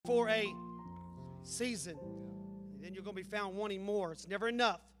for a season. Then you're going to be found wanting more. It's never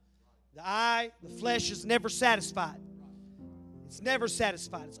enough. The flesh is never satisfied. It's never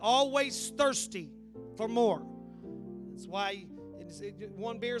satisfied. It's always thirsty for more. That's why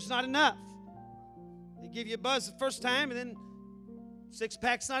one beer is not enough. They give you a buzz the first time, and then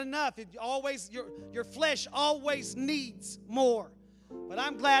 6-pack's not enough. Your flesh always needs more. But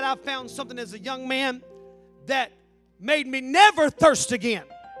I'm glad I found something as a young man that made me never thirst again.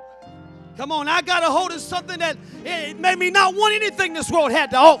 Come on, I got a hold of something that it made me not want anything this world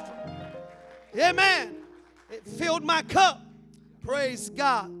had to offer. Amen. It filled my cup. Praise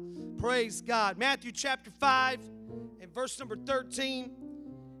God. Praise God. Matthew chapter 5 and verse number 13.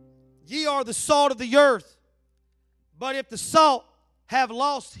 Ye are the salt of the earth, but if the salt have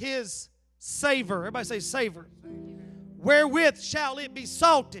lost his savor, everybody say savor, wherewith shall it be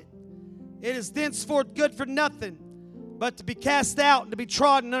salted? It is thenceforth good for nothing, but to be cast out and to be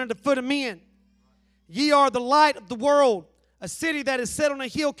trodden under the foot of men. Ye are the light of the world. A city that is set on a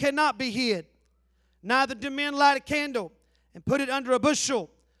hill cannot be hid. Neither do men light a candle and put it under a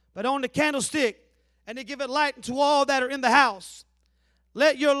bushel, but on the candlestick, and to give it light unto all that are in the house.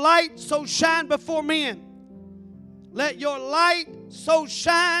 Let your light so shine before men. Let your light so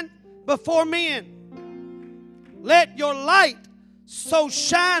shine before men. Let your light so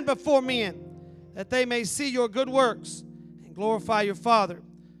shine before men, that they may see your good works and glorify your Father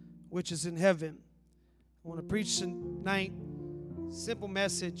which is in heaven. I want to preach tonight a simple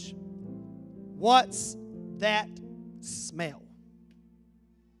message. What's that smell?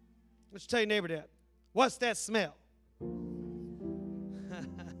 Let's tell your neighbor that. What's that smell?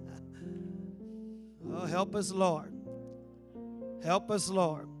 Oh, help us, Lord. Help us,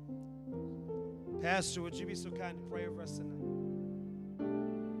 Lord. Pastor, would you be so kind to pray over us tonight?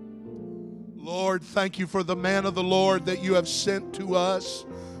 Lord, thank you for the man of the Lord that you have sent to us.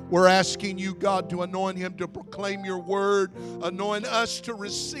 We're asking you, God, to anoint him to proclaim your word, anoint us to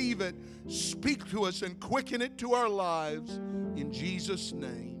receive it. Speak to us and quicken it to our lives. In Jesus'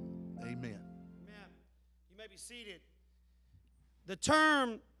 name, amen. Amen. You may be seated. The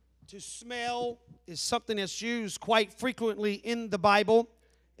term to smell is something that's used quite frequently in the Bible,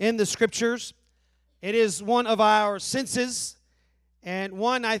 in the Scriptures. It is one of our senses, and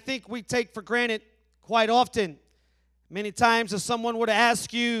one I think we take for granted quite often. Many times if someone were to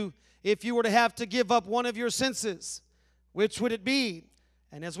ask you if you were to have to give up one of your senses, which would it be?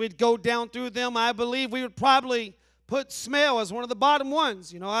 And as we'd go down through them, I believe we would probably put smell as one of the bottom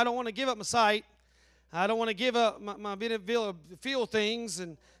ones. You know, I don't want to give up my sight. I don't want to give up my ability to feel things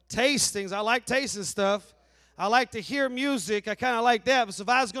and taste things. I like tasting stuff. I like to hear music. I kind of like that. But so if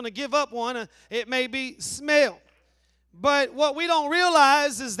I was going to give up one, it may be smell. But what we don't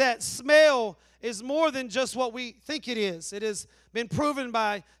realize is that smell is more than just what we think it is. It has been proven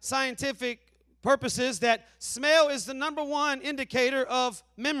by scientific purposes that smell is the number one indicator of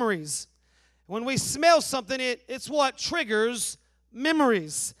memories. When we smell something, it's what triggers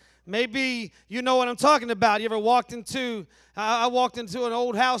memories. Maybe you know what I'm talking about. You ever walked into, I walked into an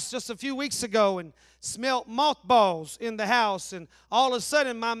old house just a few weeks ago and smelled mothballs in the house, and all of a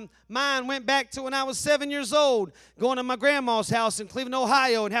sudden my mind went back to when I was 7 years old, going to my grandma's house in Cleveland,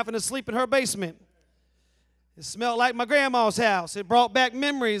 Ohio, and having to sleep in her basement. It smelled like my grandma's house. It brought back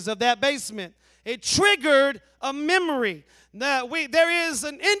memories of that basement. It triggered a memory. There is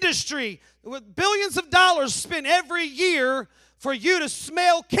an industry with billions of dollars spent every year for you to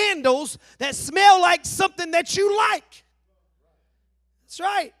smell candles that smell like something that you like. That's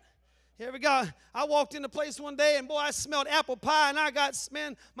right. Here we go. I walked in the place one day, and boy, I smelled apple pie,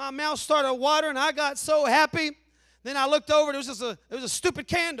 and my mouth started watering, and I got so happy. Then I looked over, it was a stupid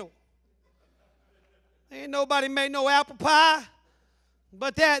candle. Ain't nobody made no apple pie.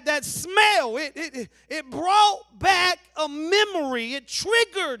 But that smell, it brought back a memory. It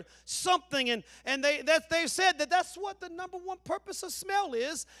triggered something. And they said that's what the number one purpose of smell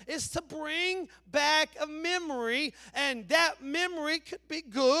is to bring back a memory. And that memory could be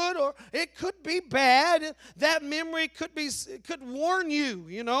good or it could be bad. That memory could warn you,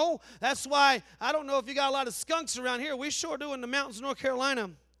 you know. That's why, I don't know if you got a lot of skunks around here. We sure do in the mountains of North Carolina.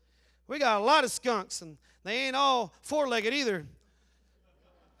 We got a lot of skunks, and they ain't all four-legged either.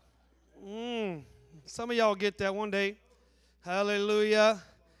 Some of y'all get that one day. Hallelujah.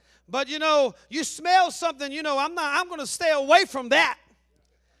 But you know, you smell something, you know, I'm going to stay away from that.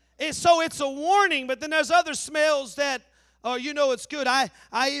 So it's a warning, but then there's other smells that, you know, it's good. I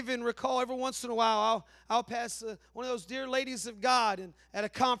even recall every once in a while, I'll pass one of those dear ladies of God at a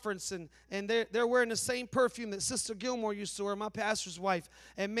conference, and they're wearing the same perfume that Sister Gilmore used to wear, my pastor's wife.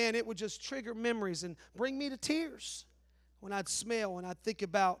 And man, it would just trigger memories and bring me to tears. when I'd smell and I'd think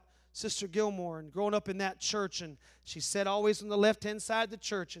about Sister Gilmore and growing up in that church, and she sat always on the left-hand side of the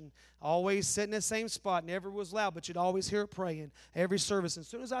church and always sat in the same spot, never was loud, but you'd always hear her praying every service. And as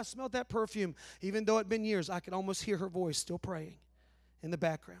soon as I smelled that perfume, even though it'd been years, I could almost hear her voice still praying in the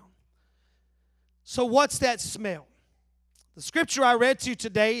background. So what's that smell? The scripture I read to you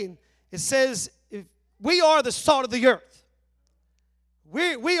today, and it says, if we are the salt of the earth.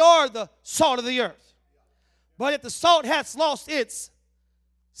 We are the salt of the earth. But if the salt has lost its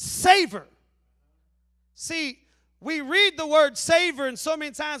savor. See, we read the word savor, and so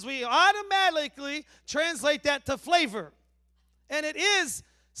many times we automatically translate that to flavor. And it is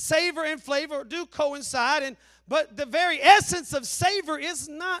savor and flavor do coincide, but the very essence of savor is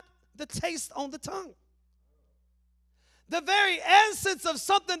not the taste on the tongue. The very essence of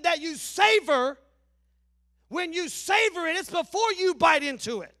something that you savor, when you savor it, it's before you bite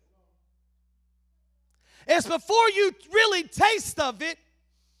into it. It's before you really taste of it.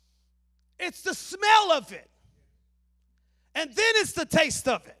 It's the smell of it. And then it's the taste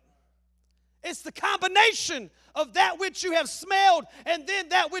of it. It's the combination of that which you have smelled and then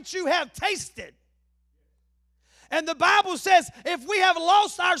that which you have tasted. And the Bible says if we have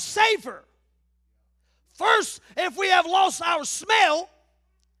lost our savor, first, if we have lost our smell,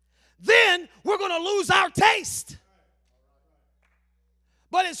 then we're going to lose our taste.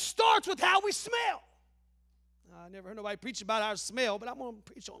 But it starts with how we smell. I never heard nobody preach about our smell, but I'm going to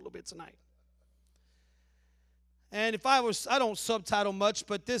preach on a little bit tonight. And if I don't subtitle much,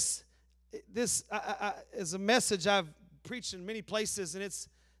 but this is a message I've preached in many places, and it's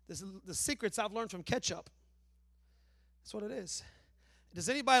the secrets I've learned from ketchup. That's what it is. Does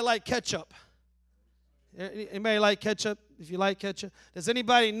anybody like ketchup? Anybody like ketchup? If you like ketchup. Does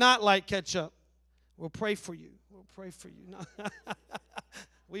anybody not like ketchup? We'll pray for you. We'll pray for you. No.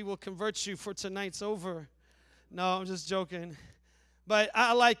 We will convert you for tonight's over. No, I'm just joking. But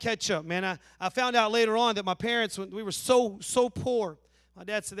I like ketchup, man. I found out later on that my parents, when we were so poor, my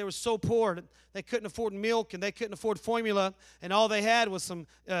dad said they were so poor that they couldn't afford milk and they couldn't afford formula, and all they had was some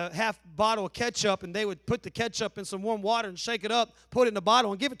half bottle of ketchup, and they would put the ketchup in some warm water and shake it up, put it in a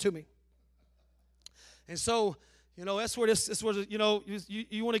bottle, and give it to me. And so, that's where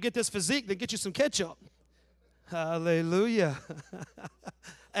you want to get this physique, then get you some ketchup. Hallelujah.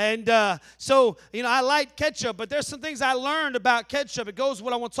 And so, I like ketchup, but there's some things I learned about ketchup. It goes with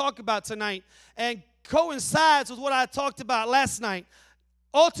what I want to talk about tonight and coincides with what I talked about last night.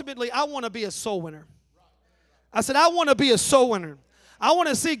 Ultimately, I want to be a soul winner. I said, I want to be a soul winner. I want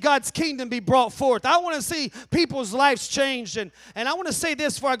to see God's kingdom be brought forth. I want to see people's lives changed. And I want to say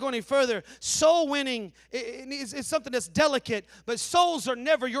this before I go any further. Soul winning is something that's delicate, but souls are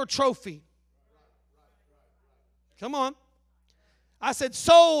never your trophy. Come on. I said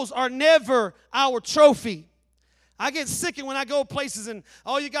souls are never our trophy. I get sickened when I go places and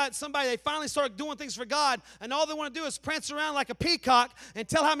you got somebody, they finally start doing things for God, and all they want to do is prance around like a peacock and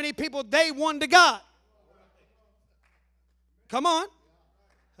tell how many people they won to God. Come on.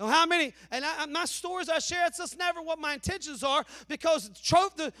 How many? And my stories I share, it's just never what my intentions are, because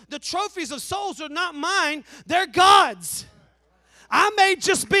the trophies of souls are not mine, they're God's. I may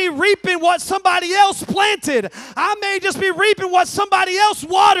just be reaping what somebody else planted. I may just be reaping what somebody else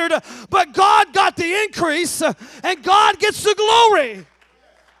watered, but God got the increase, and God gets the glory.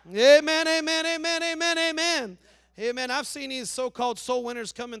 Amen, amen, amen, amen, amen. Amen. I've seen these so-called soul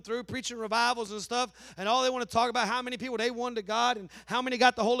winners coming through, preaching revivals and stuff, and all they want to talk about how many people they won to God and how many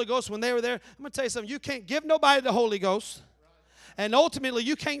got the Holy Ghost when they were there. I'm going to tell you something. You can't give nobody the Holy Ghost, and ultimately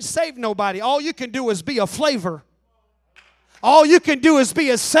you can't save nobody. All you can do is be a flavor. All you can do is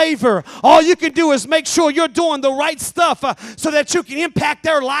be a savior. All you can do is make sure you're doing the right stuff so that you can impact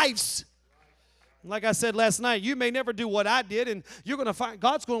their lives. Like I said last night, you may never do what I did, and you're going to find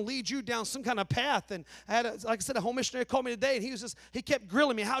God's going to lead you down some kind of path. And I had, like I said, a home missionary called me today, and he kept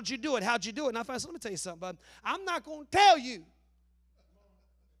grilling me. How'd you do it? How'd you do it? And I said, let me tell you something, bud. I'm not going to tell you.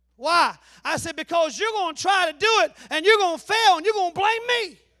 Why? I said, because you're going to try to do it, and you're going to fail, and you're going to blame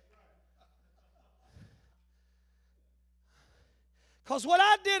me. Because what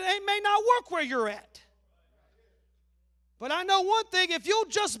I did, it may not work where you're at. But I know one thing, if you'll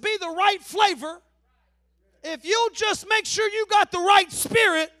just be the right flavor, if you'll just make sure you got the right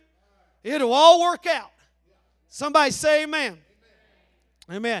spirit, it'll all work out. Somebody say amen.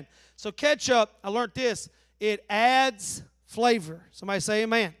 Amen. So ketchup, I learned this, it adds flavor. Somebody say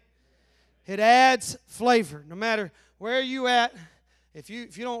amen. It adds flavor. No matter where you at, if you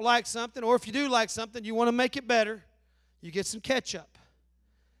don't like something, or if you do like something, you want to make it better, you get some ketchup.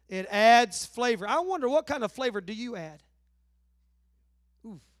 It adds flavor. I wonder, what kind of flavor do you add?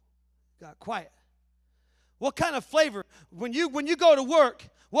 Ooh, got quiet. What kind of flavor? When you go to work,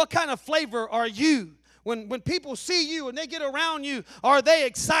 what kind of flavor are you? When people see you and they get around you, are they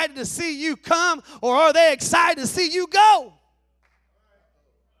excited to see you come or are they excited to see you go?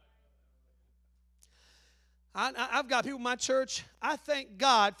 I've got people in my church, I thank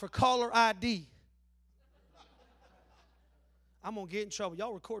God for caller ID. I'm going to get in trouble.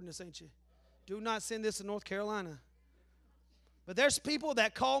 Y'all recording this, ain't you? Do not send this to North Carolina. But there's people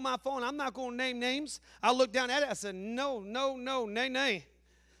that call my phone. I'm not going to name names. I looked down at it. I said, no, nay.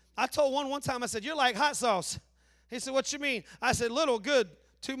 I told one time, I said, you're like hot sauce. He said, what you mean? I said, little, good.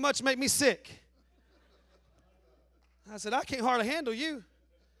 Too much make me sick. I said, I can't hardly handle you.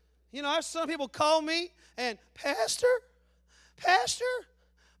 You know, some people me and, Pastor,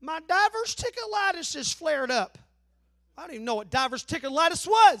 my diverticulitis just flared up. I don't even know what diverticulitis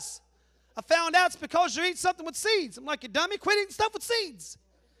was. I found out it's because you eat something with seeds. I'm like, you dummy, quit eating stuff with seeds.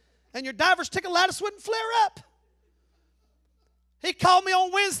 And your diverticulitis wouldn't flare up. He called me on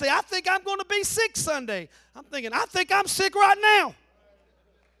Wednesday. I think I'm going to be sick Sunday. I'm thinking, I think I'm sick right now.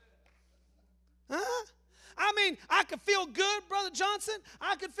 Huh? I mean, I could feel good, Brother Johnson.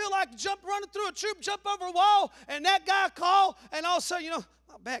 I could feel like running through a troop, jump over a wall, and that guy called, and all of a sudden, you know,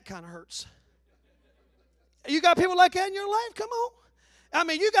 my back kind of hurts. You got people like that in your life? Come on. I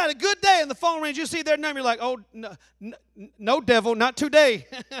mean, you got a good day, and the phone rings. You see their number, you're like, oh, no devil, not today.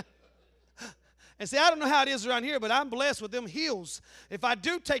 And see, I don't know how it is around here, but I'm blessed with them heels. If I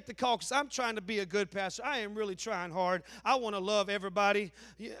do take the call, because I'm trying to be a good pastor, I am really trying hard. I want to love everybody,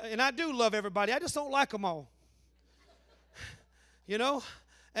 and I do love everybody. I just don't like them all. You know?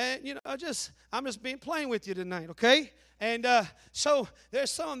 And, you know, I'm just being plain with you tonight, okay? And so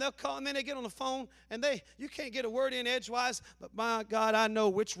there's some, they'll call, and then they get on the phone, and you can't get a word in edgewise, but my God, I know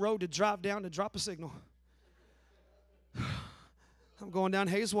which road to drive down to drop a signal. I'm going down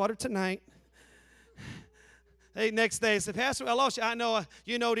Hayeswater tonight. Hey, next day, I said, Pastor, I lost you. I know,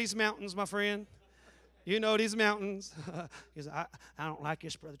 you know these mountains, my friend. You know these mountains. He said, I don't like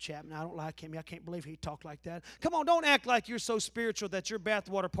this, Brother Chapman. I don't like him. I can't believe he talked like that. Come on, don't act like you're so spiritual that your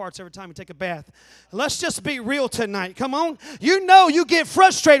bathwater parts every time you take a bath. Let's just be real tonight. Come on. You know you get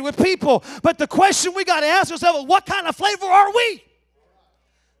frustrated with people, but the question we got to ask ourselves is, what kind of flavor are we?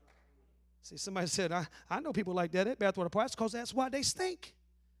 See, somebody said, I know people like that at bathwater parts because that's why they stink.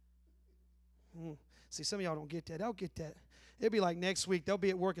 See, some of y'all don't get that. I'll get that. It'll be like next week. They'll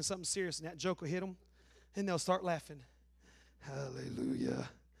be at work and something serious, and that joke will hit them, and they'll start laughing. Hallelujah.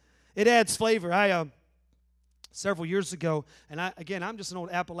 It adds flavor. Several years ago, and I'm just an old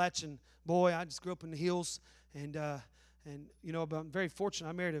Appalachian boy. I just grew up in the hills, and you know, but I'm very fortunate.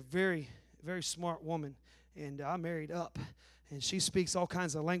 I married a very, very smart woman, and I married up. And she speaks all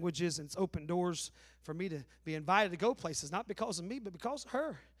kinds of languages, and it's opened doors for me to be invited to go places, not because of me, but because of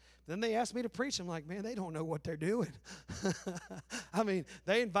her. Then they asked me to preach. I'm like, man, they don't know what they're doing. I mean,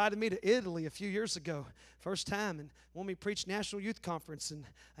 they invited me to Italy a few years ago, first time, and wanted me to preach National Youth Conference.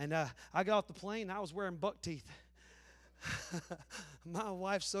 And I got off the plane, and I was wearing buck teeth. My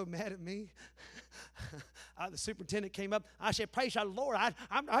wife's so mad at me. The superintendent came up. I said, praise the Lord.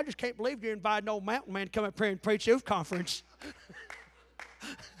 I just can't believe you're inviting no mountain man to come up here and preach youth conference.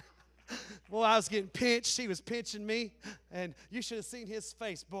 Boy, I was getting pinched. She was pinching me. And you should have seen his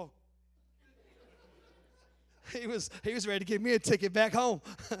face, boy. He was ready to give me a ticket back home.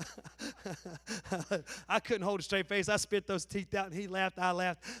 I couldn't hold a straight face. I spit those teeth out, and he laughed. I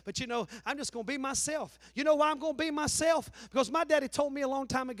laughed. But, you know, I'm just going to be myself. You know why I'm going to be myself? Because my daddy told me a long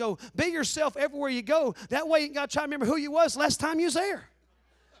time ago, be yourself everywhere you go. That way you ain't got to try to remember who you was last time you was there.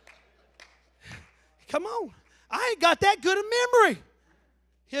 Come on. I ain't got that good a memory.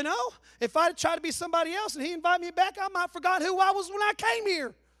 You know, if I'd tried to be somebody else and he invited me back, I might have forgot who I was when I came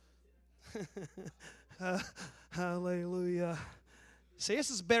here. Hallelujah. See, this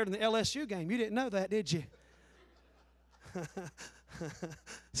is better than the LSU game. You didn't know that, did you?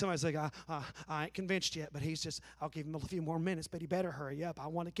 Somebody's like, I ain't convinced yet, but I'll give him a few more minutes, but he better hurry up. I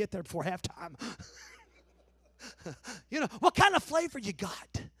want to get there before halftime. You know, what kind of flavor you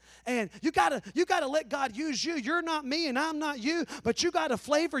got? And you gotta let God use you. You're not me and I'm not you, but you got a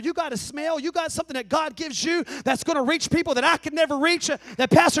flavor, you got a smell, you got something that God gives you that's going to reach people that I could never reach,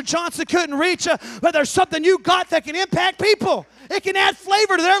 that Pastor Johnson couldn't reach, but there's something you got that can impact people. It can add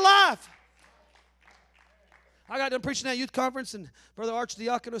flavor to their life. I got done preaching at youth conference, and Brother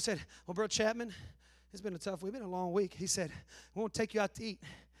Archdiacono said, well, Brother Chapman, it's been a tough week, it's been a long week. He said, we want to take you out to eat.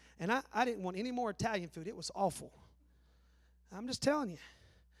 And I didn't want any more Italian food. It was awful. I'm just telling you.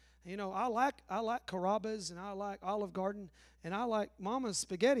 You know, I like Carrabba's, and I like Olive Garden, and I like Mama's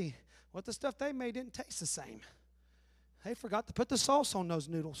spaghetti. What the stuff they made didn't taste the same. They forgot to put the sauce on those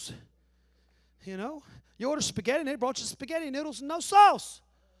noodles. You know, you order spaghetti, and they brought you spaghetti noodles and no sauce.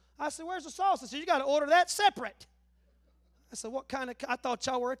 I said, where's the sauce? I said, you got to order that separate. I said, what kind of, I thought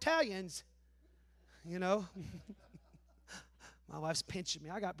y'all were Italians. You know. My wife's pinching me.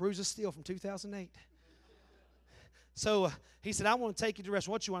 I got bruises still from 2008. So he said, I want to take you to the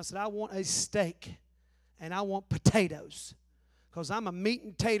restaurant. What you want? I said, I want a steak and I want potatoes because I'm a meat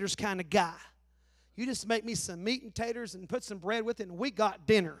and taters kind of guy. You just make me some meat and taters and put some bread with it, and we got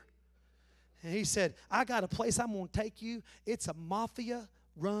dinner. And he said, I got a place I'm going to take you. It's a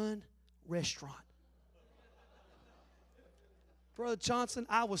mafia-run restaurant. Brother Johnson,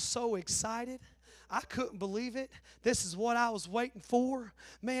 I was so excited. I couldn't believe it. This is what I was waiting for.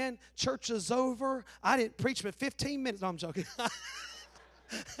 Man, church is over. I didn't preach for 15 minutes. No, I'm joking.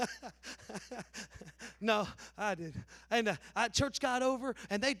 No, I didn't. And church got over,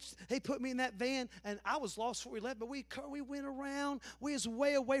 and they put me in that van, and I was lost before we left. But we went around. We was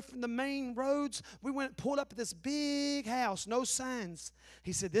way away from the main roads. We pulled up at this big house, no signs.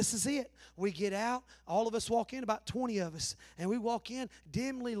 He said, "This is it." We get out. All of us walk in, about 20 of us, and we walk in,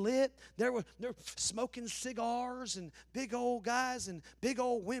 dimly lit. They're smoking cigars, and big old guys and big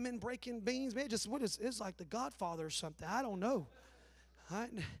old women breaking beans. Man, it's like The Godfather or something. I don't know.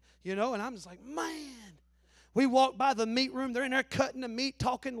 You know, and I'm just like, man. We walk by the meat room. They're in there cutting the meat,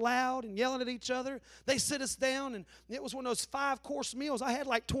 talking loud and yelling at each other. They sit us down, and it was one of those 5-course meals. I had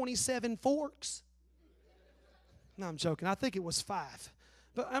like 27 forks. No, I'm joking. I think it was 5.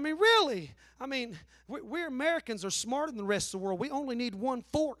 But, I mean, really, we Americans are smarter than the rest of the world. We only need 1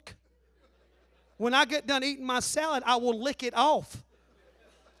 fork. When I get done eating my salad, I will lick it off.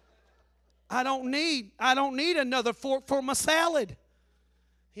 I don't need another fork for my salad.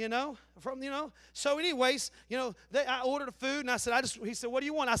 So anyways, I ordered the food, and I said, he said, what do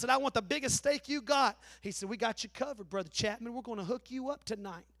you want? I said, I want the biggest steak you got. He said, we got you covered, Brother Chapman. We're going to hook you up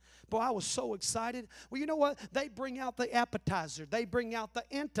tonight. Boy, I was so excited. Well, you know what? They bring out the appetizer. They bring out the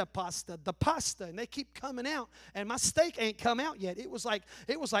antipasta, the pasta, and they keep coming out. And my steak ain't come out yet. It was like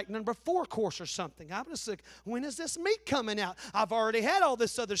number 4 course or something. I'm just like, when is this meat coming out? I've already had all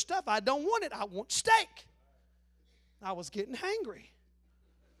this other stuff. I don't want it. I want steak. I was getting hangry.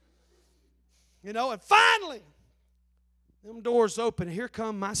 And finally, them doors open, and here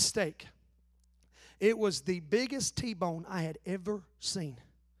come my steak. It was the biggest T-bone I had ever seen.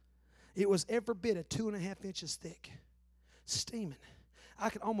 It was every bit of 2.5 inches thick, steaming.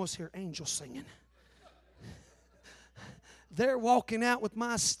 I could almost hear angels singing. They're walking out with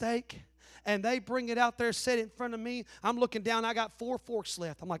my steak, and they bring it out there, set it in front of me. I'm looking down. I got 4 forks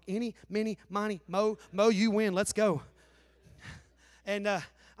left. I'm like, eeny, meeny, miny, mo, you win. Let's go. And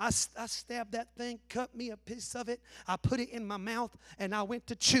I stabbed that thing, cut me a piece of it. I put it in my mouth, and I went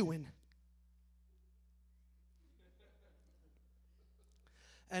to chewing.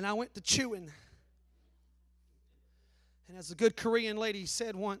 And I went to chewing. And as a good Korean lady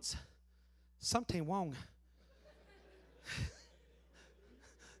said once, something wrong.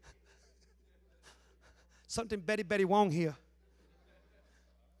 Something Betty Wong here.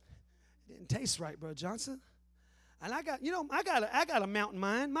 It didn't taste right, Brother Johnson. And I got a mountain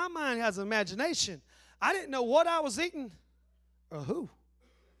mind. My mind has an imagination. I didn't know what I was eating or who.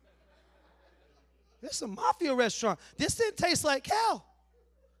 This is a mafia restaurant. This didn't taste like cow.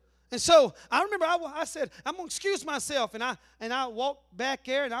 And so I remember I said, I'm going to excuse myself. And I walked back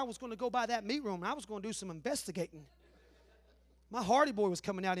there, and I was going to go by that meat room, and I was going to do some investigating. My Hardy boy was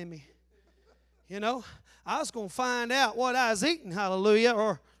coming out in me. I was going to find out what I was eating, hallelujah,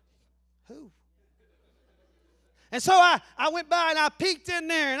 or who. And so I went by, and I peeked in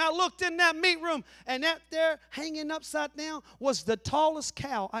there, and I looked in that meat room, and that there hanging upside down was the tallest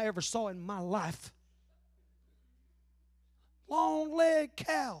cow I ever saw in my life. Long-legged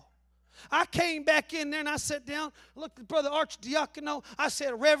cow. I came back in there, and I sat down, looked at Brother Archdiacono. I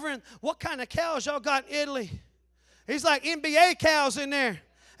said, Reverend, what kind of cows y'all got in Italy? He's like NBA cows in there.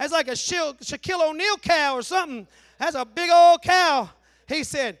 That's like a Shaquille O'Neal cow or something. That's a big old cow. He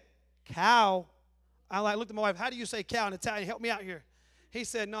said, cow. I looked at my wife, how do you say cow in Italian? Help me out here. He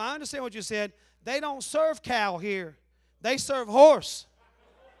said, no, I understand what you said. They don't serve cow here. They serve horse.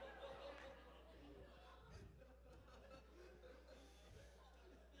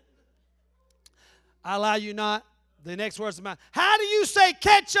 I lie you not. The next words of mine. How do you say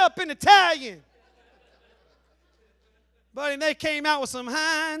ketchup in Italian? But they came out with some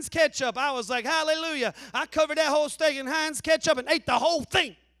Heinz ketchup. I was like, hallelujah. I covered that whole steak in Heinz ketchup and ate the whole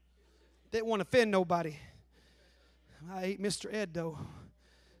thing. Didn't want to offend nobody. I ate Mr. Ed, though.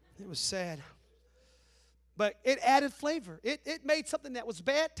 It was sad. But it added flavor. It made something that was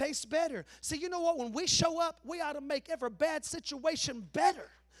bad taste better. See, you know what? When we show up, we ought to make every bad situation better.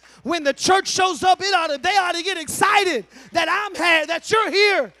 When the church shows up, they ought to get excited that I'm here, that you're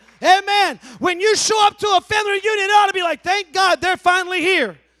here. Amen. When you show up to a family reunion, it ought to be like, thank God they're finally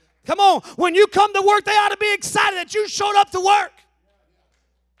here. Come on. When you come to work, they ought to be excited that you showed up to work.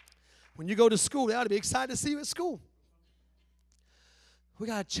 When you go to school, they ought to be excited to see you at school. We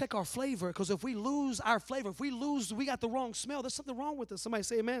got to check our flavor, because if we lose our flavor, we got the wrong smell, there's something wrong with us. Somebody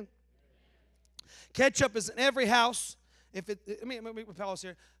say amen. Ketchup is in every house. Let me pause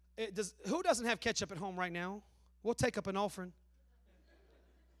here. Who doesn't have ketchup at home right now? We'll take up an offering.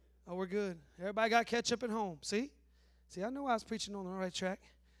 Oh, we're good. Everybody got ketchup at home. See, I know I was preaching on the right track.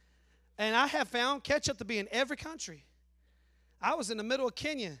 And I have found ketchup to be in every country. I was in the middle of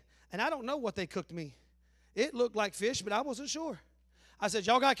Kenya, and I don't know what they cooked me. It looked like fish, but I wasn't sure. I said,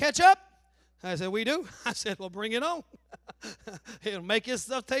 y'all got ketchup? I said, we do. I said, well, bring it on. It'll make your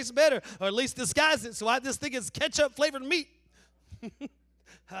stuff taste better, or at least disguise it. So I just think it's ketchup-flavored meat.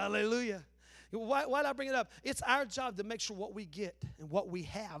 Hallelujah. Why did I bring it up? It's our job to make sure what we get and what we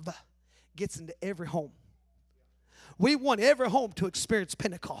have gets into every home. We want every home to experience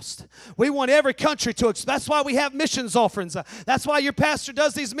Pentecost. We want every country to experience. That's why we have missions offerings. That's why your pastor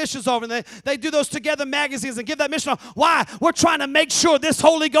does these missions offerings. They do those Together magazines and give that mission offering. Why? We're trying to make sure this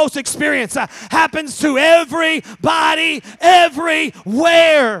Holy Ghost experience happens to everybody,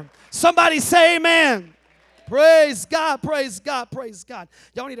 everywhere. Somebody say amen. Praise God, praise God, praise God.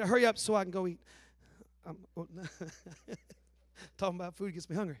 Y'all need to hurry up so I can go eat. Talking about food gets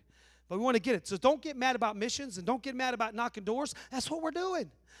me hungry. But we want to get it. So don't get mad about missions and don't get mad about knocking doors. That's what we're doing.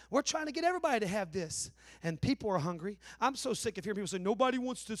 We're trying to get everybody to have this. And people are hungry. I'm so sick of hearing people say, nobody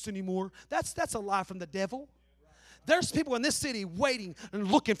wants this anymore. That's a lie from the devil. There's people in this city waiting and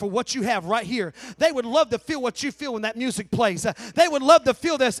looking for what you have right here. They would love to feel what you feel when that music plays. They would love to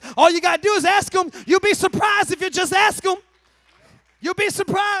feel this. All you got to do is ask them. You'll be surprised if you just ask them. You'll be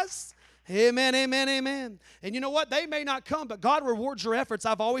surprised. Amen, amen, amen. And you know what? They may not come, but God rewards your efforts.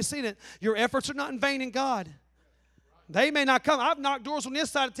 I've always seen it. Your efforts are not in vain in God. They may not come. I've knocked doors on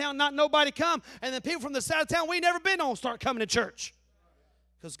this side of town, not nobody come. And then people from the side of town we ain't never been on start coming to church.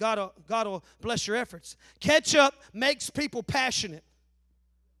 Because God will bless your efforts. Ketchup makes people passionate.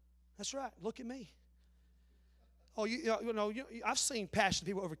 That's right. Look at me. Oh, I've seen passionate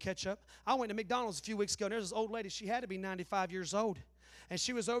people over ketchup. I went to McDonald's a few weeks ago, and there's this old lady. She had to be 95 years old. And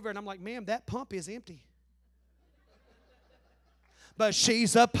she was over, and I'm like, ma'am, that pump is empty. But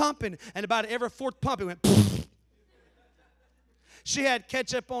she's pumping, and about every fourth pump, it went pfft. She had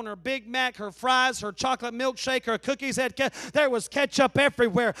ketchup on her Big Mac, her fries, her chocolate milkshake, her cookies. There was ketchup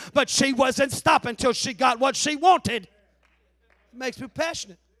everywhere, but she wasn't stopping until she got what she wanted. It makes me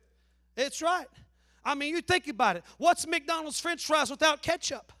passionate. It's right. I mean, you think about it. What's McDonald's French fries without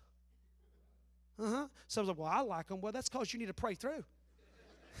ketchup? Someone's like, well, I like them. Well, that's because you need to pray through.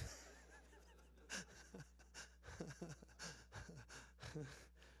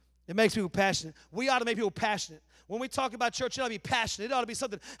 It makes people passionate. We ought to make people passionate. When we talk about church, it ought to be passionate. It ought to be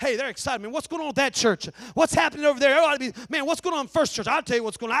something, hey, they're excited. Man, what's going on with that church? What's happening over there? It ought to be, man, what's going on in First Church? I'll tell you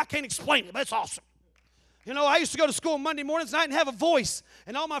what's going on. I can't explain it, but it's awesome. You know, I used to go to school Monday mornings and I didn't have a voice.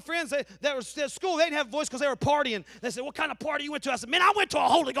 And all my friends that were at school, they didn't have a voice because they were partying. They said, what kind of party you went to? I said, man, I went to a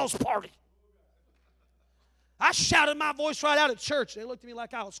Holy Ghost party. I shouted my voice right out at church. They looked at me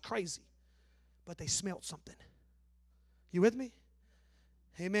like I was crazy. But they smelled something. You with me?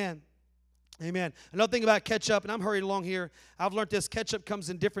 Amen. Amen. Another thing about ketchup, and I'm hurrying along here, I've learned this. Ketchup comes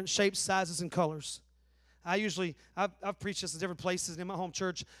in different shapes, sizes, and colors. I've preached this in different places in my home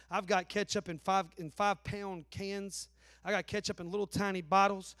church. I've got ketchup in 5-pound cans. I got ketchup in little tiny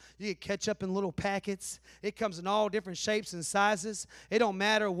bottles. You get ketchup in little packets. It comes in all different shapes and sizes. It don't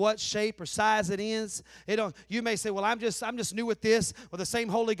matter what shape or size it is. You may say, well, I'm just new with this. Well, the same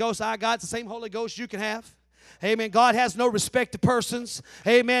Holy Ghost I got, it's the same Holy Ghost you can have. Amen. God has no respect to persons.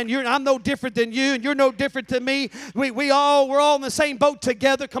 Amen. I'm no different than you, and you're no different than me. We're all in the same boat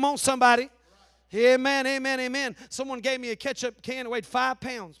together. Come on, somebody. Amen, amen, amen. Someone gave me a ketchup can that weighed 5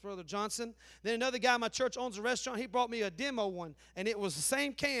 pounds, Brother Johnson. Then another guy in my church owns a restaurant. He brought me a demo one, and it was the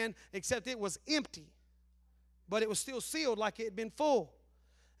same can, except it was empty. But it was still sealed like it had been full.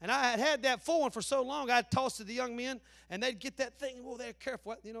 And I had that full one for so long, I tossed it to the young men, and they'd get that thing. Oh, they're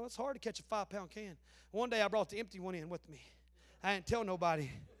careful. You know, it's hard to catch a 5-pound can. One day I brought the empty one in with me. I didn't tell nobody.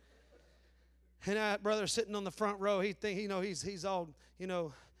 And that brother sitting on the front row, he's all,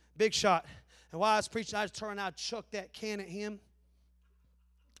 big shot. And while I was preaching, I just turned and I chucked that can at him.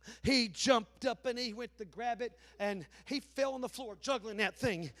 He jumped up and he went to grab it, and he fell on the floor juggling that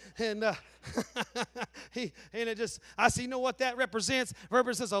thing. And I see, you know what that represents?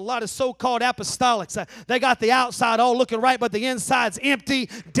 Represents a lot of so-called apostolics. They got the outside all looking right, but the inside's empty,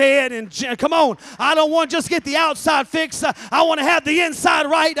 dead, and come on. I don't want to just get the outside fixed. I want to have the inside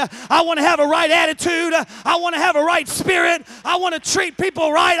right. I want to have a right attitude. I want to have a right spirit. I want to treat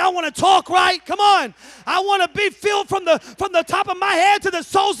people right. I want to talk right. Come on. I want to be filled from the top of my head to the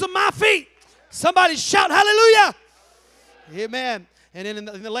soles of my feet. Somebody shout hallelujah. Amen. And then in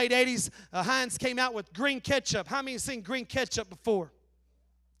the late 80s, Heinz came out with green ketchup. How many have seen green ketchup before?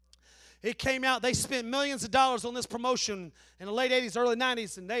 It came out. They spent millions of dollars on this promotion in the late 80s, early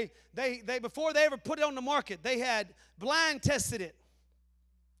 90s. And they before they ever put it on the market, they had blind tested it.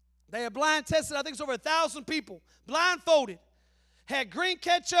 They had blind tested, I think it's over 1,000 people, blindfolded. Had green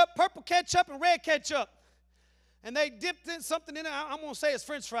ketchup, purple ketchup, and red ketchup. And they dipped something in it. I'm going to say it's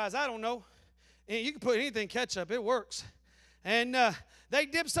French fries. I don't know. And you can put anything ketchup. It works. And they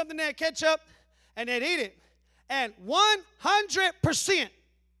dipped something in that ketchup, and they'd eat it. And 100%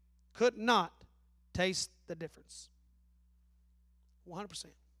 could not taste the difference. 100%.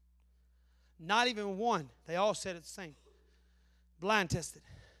 Not even one. They all said it's the same. Blind tested.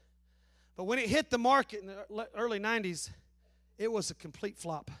 But when it hit the market in the early 90s, it was a complete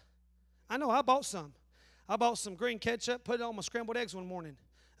flop. I know, I bought some. I bought some green ketchup, put it on my scrambled eggs one morning,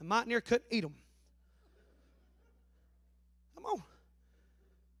 and Mountaineer couldn't eat them. Come on.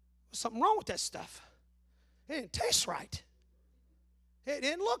 There's something wrong with that stuff. It didn't taste right. It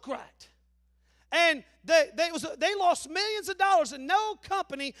didn't look right. And they lost millions of dollars, and no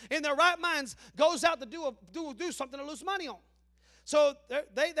company in their right minds goes out to do something to lose money on. So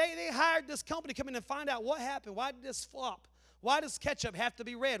they hired this company to come in and find out what happened. Why did this flop? Why does ketchup have to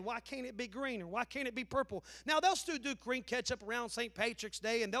be red? Why can't it be green? Or why can't it be purple? Now, they'll still do green ketchup around St. Patrick's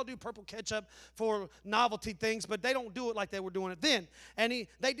Day, and they'll do purple ketchup for novelty things, but they don't do it like they were doing it then. And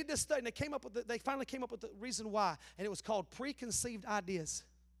they did this study, and they finally came up with the reason why, and it was called preconceived ideas.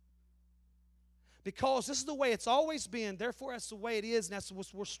 Because this is the way it's always been, therefore that's the way it is, and that's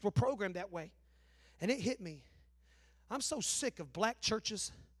we're programmed that way. And it hit me. I'm so sick of black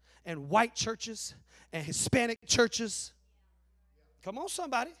churches and white churches and Hispanic churches. Come on,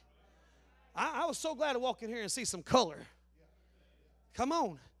 somebody. I was so glad to walk in here and see some color. Come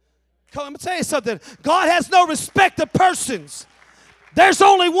on. Let me tell you something. God has no respect of persons. There's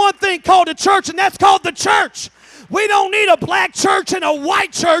only one thing called a church, and that's called the church. We don't need a black church and a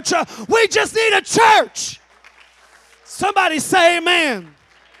white church. We just need a church. Somebody say amen.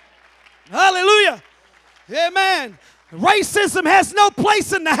 Hallelujah. Amen. Racism has no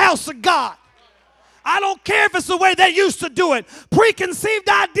place in the house of God. I don't care if it's the way they used to do it. Preconceived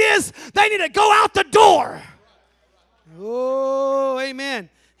ideas, they need to go out the door. Oh, amen.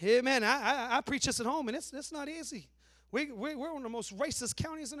 Amen. I preach this at home, and it's not easy. We're one of the most racist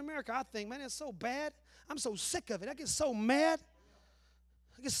counties in America, I think. Man, it's so bad. I'm so sick of it. I get so mad.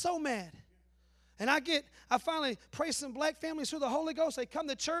 And I finally pray some black families through the Holy Ghost. They come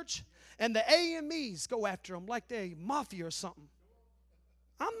to church, and the AMEs go after them like they're mafia or something.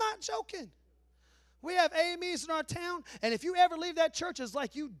 I'm not joking. We have AMEs in our town, and if you ever leave that church, it's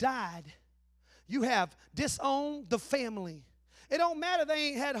like you died. You have disowned the family. It don't matter they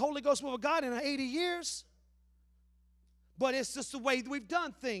ain't had Holy Ghost move of God in 80 years. But it's just the way we've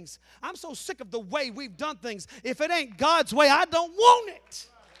done things. I'm so sick of the way we've done things. If it ain't God's way, I don't want it.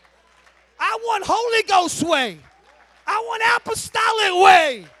 I want Holy Ghost way. I want apostolic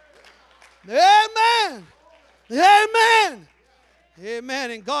way. Amen. Amen.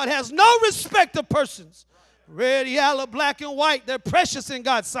 Amen. And God has no respect of persons. Red, yellow, black, and white. They're precious in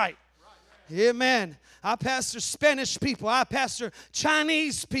God's sight. Amen. I pastor Spanish people. I pastor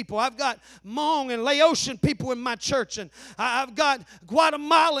Chinese people. I've got Hmong and Laotian people in my church. And I've got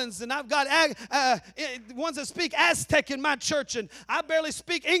Guatemalans. And I've got ones that speak Aztec in my church. And I barely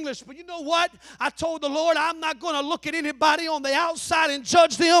speak English. But you know what? I told the Lord I'm not going to look at anybody on the outside and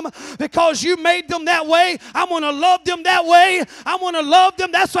judge them because you made them that way. I'm going to love them that way. I'm going to love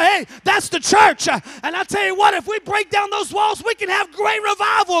them. That's why, hey, that's the church. And I tell you what, if we break down those walls, we can have great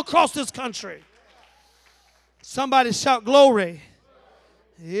revival across this country. Somebody shout glory.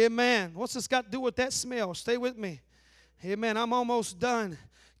 Amen. What's this got to do with that smell? Stay with me. Amen. I'm almost done.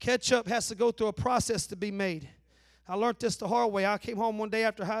 Ketchup has to go through a process to be made. I learned this the hard way. I came home one day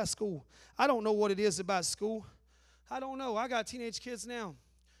after high school. I don't know what it is about school. I don't know. I got teenage kids now.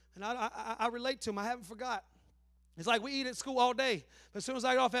 And I relate to them. I haven't forgot. It's like we eat at school all day. But as soon as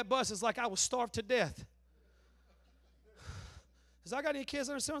I get off that bus, it's like I was starved to death. Has I got any kids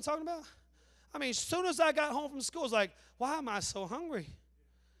that understand what I'm talking about? I mean, as soon as I got home from school, it's like, why am I so hungry?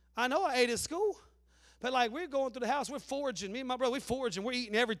 I know I ate at school. But like we're going through the house, we're foraging. Me and my brother, we're foraging. We're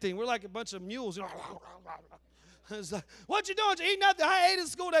eating everything. We're like a bunch of mules. It's like, what you doing? You eat nothing? I ate at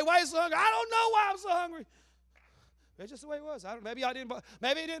school today. Why are you so hungry? I don't know why I'm so hungry. That's just the way it was. Maybe it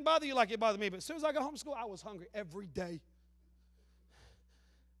didn't bother you like it bothered me. But as soon as I got home from school, I was hungry every day.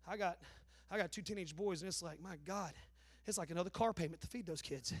 I got 2 teenage boys, and it's like, my God, it's like another car payment to feed those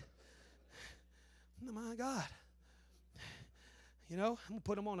kids. My God. You know, I'm going to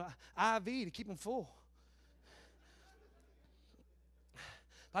put them on an IV to keep them full.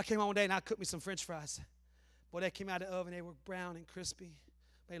 I came home one day and I cooked me some French fries. Boy, they came out of the oven. They were brown and crispy.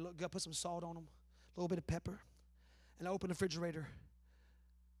 They looked good. Put some salt on them, a little bit of pepper. And I opened the refrigerator,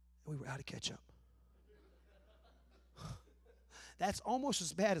 and we were out of ketchup. That's almost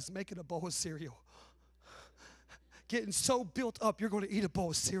as bad as making a bowl of cereal. Getting so built up, you're going to eat a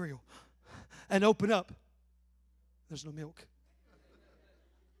bowl of cereal and open up. There's no milk.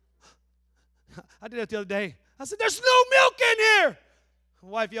 I did that the other day. I said, there's no milk in here. My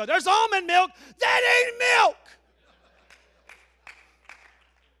wife yelled, there's almond milk. That ain't milk.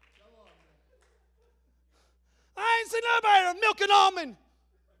 I ain't seen nobody milk and almond.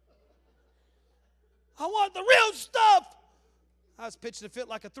 I want the real stuff. I was pitching a fit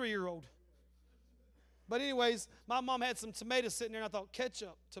like a 3-year-old. But anyways, my mom had some tomatoes sitting there, and I thought,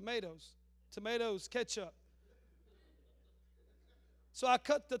 ketchup, tomatoes, ketchup. So I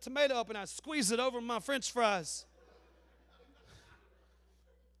cut the tomato up, and I squeezed it over my French fries.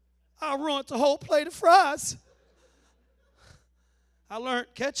 I ruined the whole plate of fries. I learned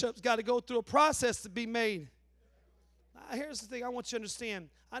ketchup's got to go through a process to be made. Now, here's the thing I want you to understand.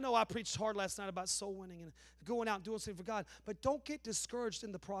 I know I preached hard last night about soul winning and going out and doing something for God, but don't get discouraged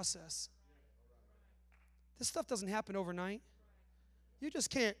in the process. This stuff doesn't happen overnight. You just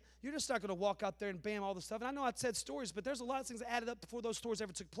can't. You're just not going to walk out there and bam, all this stuff. And I know I said stories, but there's a lot of things that added up before those stories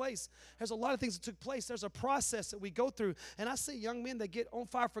ever took place. There's a lot of things that took place. There's a process that we go through. And I see young men that get on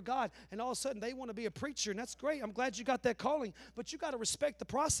fire for God, and all of a sudden they want to be a preacher, and that's great. I'm glad you got that calling, but you got to respect the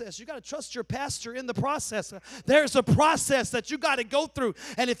process. You got to trust your pastor in the process. There's a process that you got to go through,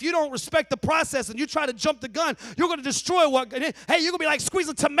 and if you don't respect the process and you try to jump the gun, you're going to destroy what. Hey, you're going to be like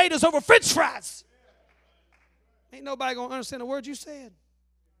squeezing tomatoes over French fries. Ain't nobody going to understand the words you said.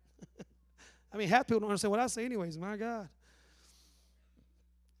 I mean, half people don't understand what I say anyways. My God.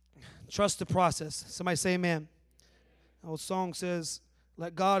 Trust the process. Somebody say amen. The old song says,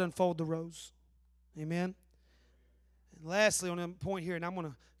 let God unfold the rose. Amen. And lastly, on a point here, and I'm going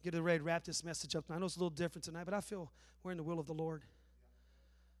to get ready to wrap this message up. I know it's a little different tonight, but I feel we're in the will of the Lord.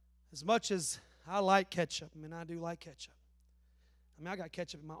 As much as I like ketchup, I mean, I do like ketchup. I mean, I got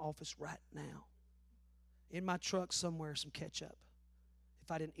ketchup in my office right now. In my truck somewhere, some ketchup. If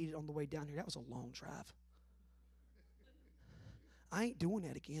I didn't eat it on the way down here, that was a long drive. I ain't doing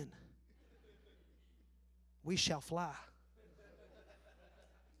that again. We shall fly.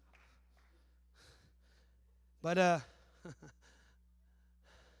 But,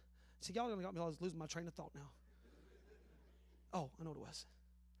 see, y'all got me, I was losing my train of thought now. Oh, I know what it was.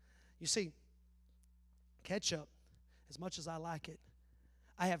 You see, ketchup, as much as I like it,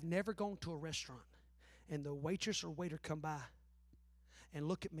 I have never gone to a restaurant and the waitress or waiter come by and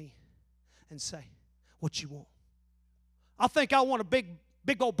look at me and say, what you want? I think I want a big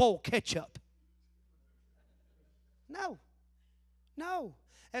old bowl of ketchup. No.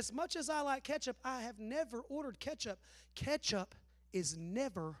 As much as I like ketchup, I have never ordered ketchup. Ketchup is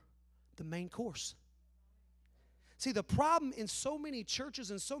never the main course. See, the problem in so many churches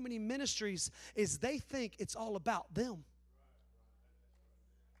and so many ministries is they think it's all about them.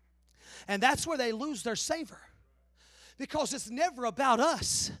 And that's where they lose their savor. Because it's never about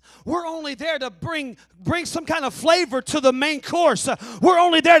us. We're only there to bring some kind of flavor to the main course. We're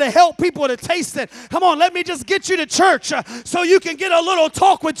only there to help people to taste it. Come on, let me just get you to church so you can get a little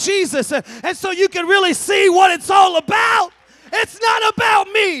talk with Jesus and so you can really see what it's all about. It's not about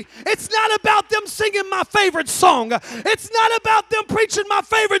me. It's not about them singing my favorite song. It's not about them preaching my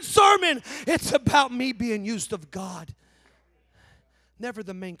favorite sermon. It's about me being used of God. Never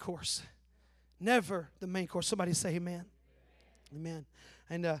the main course. Never the main course. Somebody say amen. Amen.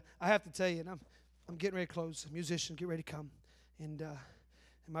 And I have to tell you, and I'm getting ready to close. Musicians, get ready to come. And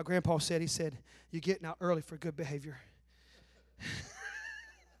my grandpa said, he said, you're getting out early for good behavior.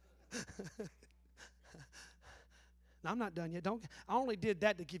 Now, I'm not done yet. I only did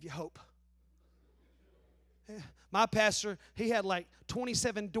that to give you hope. My pastor, he had like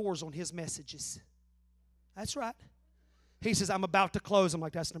 27 doors on his messages. That's right. He says, I'm about to close. I'm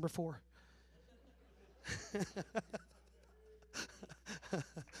like, that's number 4.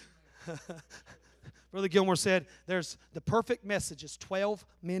 Brother Gilmore said, there's the perfect message is 12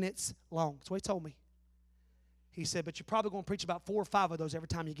 minutes long. That's what he told me. He said, but you're probably going to preach about 4 or 5 of those every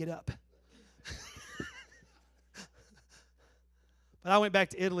time you get up. But I went back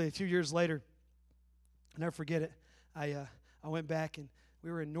to Italy a few years later. I'll never forget it. I went back, and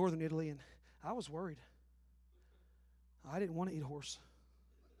we were in northern Italy, and I was worried. I didn't want to eat horse.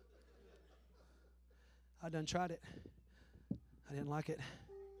 I done tried it. I didn't like it.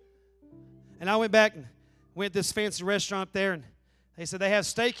 And I went back and went to this fancy restaurant up there, and they said they have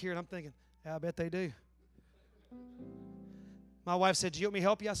steak here. And I'm thinking, yeah, I bet they do. My wife said, do you want me to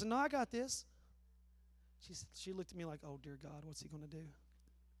help you? I said, no, I got this. She looked at me like, oh, dear God, what's he going to do?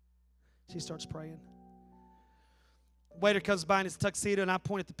 She starts praying. Waiter comes by in his tuxedo, and I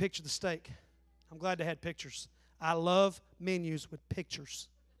point at the picture of the steak. I'm glad they had pictures. I love menus with pictures.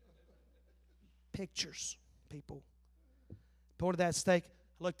 Pictures, people. Pointed that steak.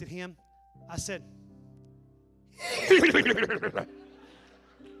 I looked at him. I said, and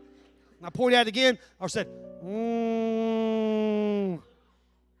I pointed at it again. I said,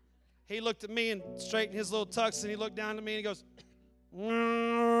 He looked at me and straightened his little tux, and he looked down at me and he goes,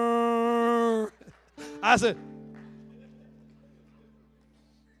 I said,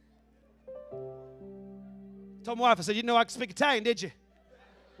 told my wife, I said, you know I can speak Italian, did you?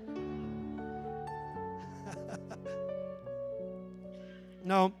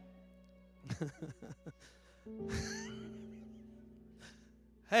 No.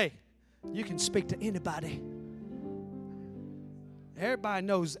 Hey, you can speak to anybody. Everybody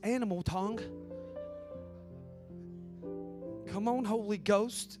knows animal tongue. Come on, Holy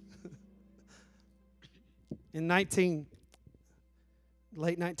Ghost. In late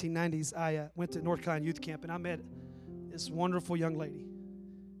 1990s, I went to North Carolina youth camp, and I met this wonderful young lady.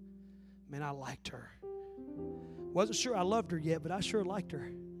 Man, I liked her. Wasn't sure I loved her yet, but I sure liked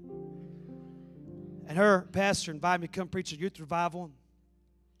her. And her pastor invited me to come preach a youth revival.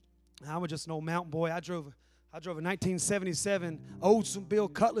 And I was just an old mountain boy. I drove a 1977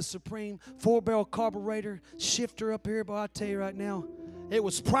 Oldsmobile Cutlass Supreme 4-barrel carburetor shifter up here. But I tell you right now, it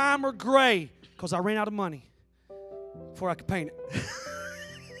was primer gray because I ran out of money before I could paint it.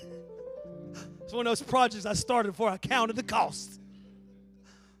 It's one of those projects I started before I counted the cost.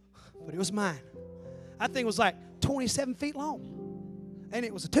 But it was mine. That thing was like 27 feet long. And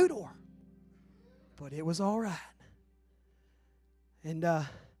it was a 2-door. But it was all right. And I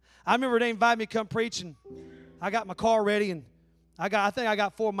remember they invited me to come preach, and I got my car ready, and I think I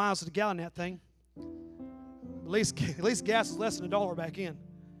got 4 miles to the gallon in that thing. At least gas was less than $1 back in.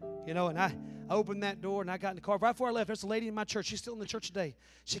 You know, and I opened that door, and I got in the car. Right before I left, there's a lady in my church. She's still in the church today.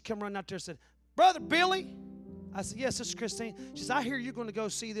 She come running out there and said, Brother Billy. I said, yes, this is Christine. She said, I hear you're going to go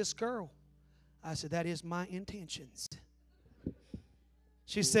see this girl. I said, that is my intentions.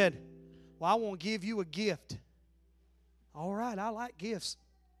 She said, well, I want to give you a gift. All right, I like gifts.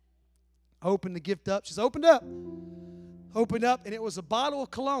 I opened the gift up. She said, opened up. Opened up, and it was a bottle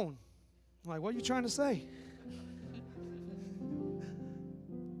of cologne. I'm like, what are you trying to say?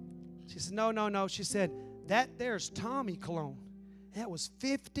 She said, no. She said, that there's Tommy cologne. That was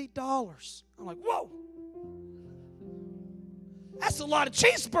 $50. I'm like, whoa. That's a lot of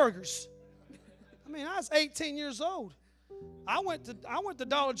cheeseburgers. I mean, I was 18 years old. I went to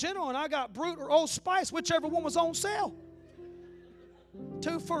Dollar General, and I got Brute or Old Spice, whichever one was on sale.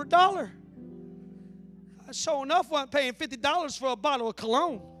 2 for $1. I sure enough wasn't paying $50 for a bottle of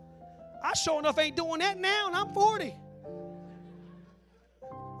cologne. I sure enough ain't doing that now, and I'm 40.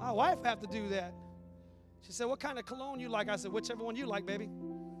 My wife have to do that. She said, what kind of cologne you like? I said, whichever one you like, baby.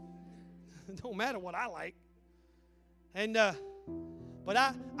 It don't matter what I like. And but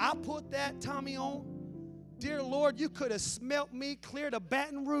I put that Tommy on. Dear Lord, you could have smelt me clear to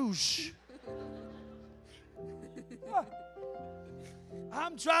Baton Rouge.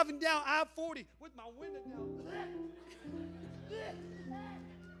 I'm driving down I-40 with my window down.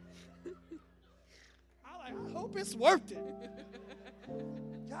 I hope it's worth it.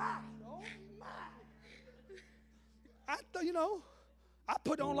 God, oh my. I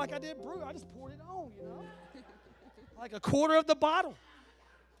put it on like I did brew. I just poured it on, like a quarter of the bottle.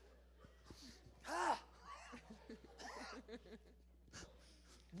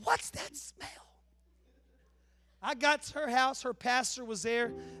 What's that smell? I got to her house. Her pastor was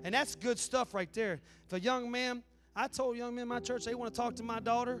there, and that's good stuff right there. If a young man, I told young men in my church they want to talk to my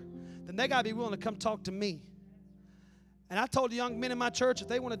daughter, then they got to be willing to come talk to me. And I told the young men in my church if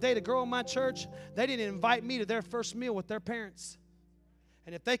they want to date a girl in my church, they didn't invite me to their first meal with their parents.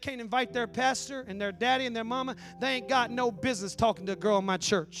 And if they can't invite their pastor and their daddy and their mama, they ain't got no business talking to a girl in my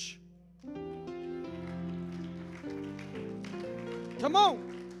church. Come on.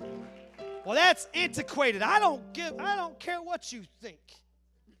 Well, that's antiquated. I don't care what you think.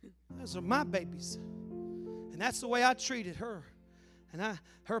 Those are my babies. And that's the way I treated her. And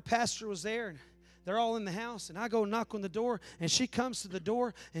her pastor was there, and they're all in the house, and I go knock on the door, and she comes to the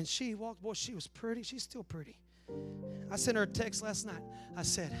door, and she walked. Boy, she was pretty. She's still pretty. I sent her a text last night. I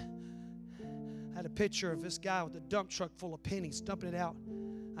said, I had a picture of this guy with a dump truck full of pennies, dumping it out.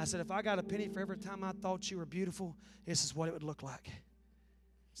 I said, if I got a penny for every time I thought you were beautiful, this is what it would look like.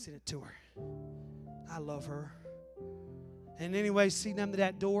 Send it to her. I love her. And anyway, she come to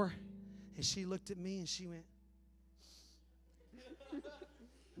that door, and she looked at me, and she went,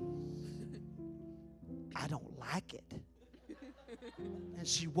 I don't like it. And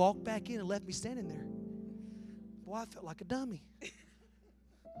she walked back in and left me standing there. Boy, I felt like a dummy.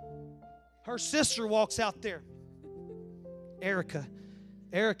 Her sister walks out there. Erica,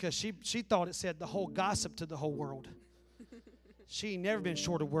 she thought it said the whole gossip to the whole world. She ain't never been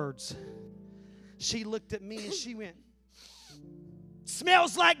short of words. She looked at me and she went,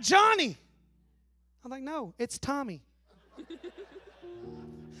 smells like Johnny. I'm like, no, it's Tommy.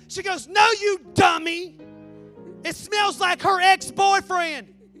 She goes, no, you dummy. It smells like her ex-boyfriend.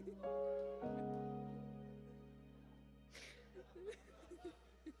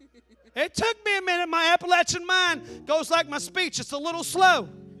 It took me a minute. My Appalachian mind goes like my speech. It's a little slow.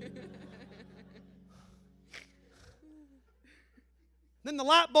 Then the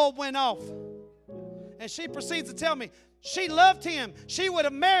light bulb went off. And she proceeds to tell me, she loved him. She would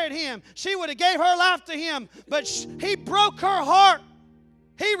have married him. She would have gave her life to him. But he broke her heart.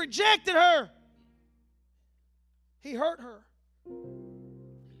 He rejected her. He hurt her.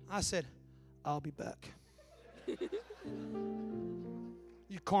 I said, I'll be back.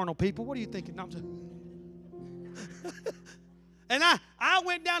 You carnal people, what are you thinking? No, and I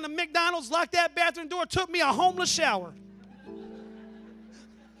went down to McDonald's, locked that bathroom door, took me a homeless shower.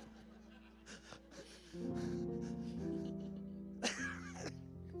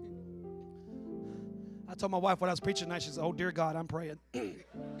 I told my wife when I was preaching tonight, she said, oh, dear God, I'm praying.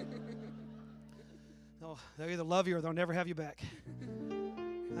 No, they'll either love you or they'll never have you back.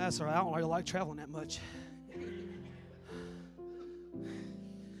 That's all right. I don't really like traveling that much.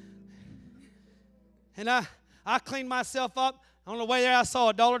 And I cleaned myself up. On the way there, I saw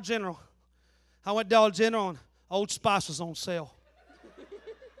a Dollar General. I went to Dollar General, and Old Spice was on sale.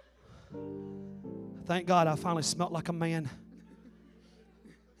 Thank God I finally smelled like a man.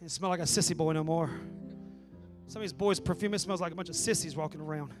 It didn't smell like a sissy boy no more. Some of these boys' perfume, it smells like a bunch of sissies walking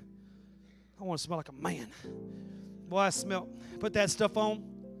around. I want to smell like a man. Boy, I smelled. Put that stuff on.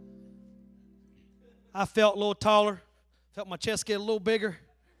 I felt a little taller. Felt my chest get a little bigger.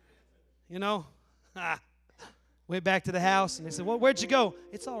 You know. Went back to the house, and they said, well, where'd you go?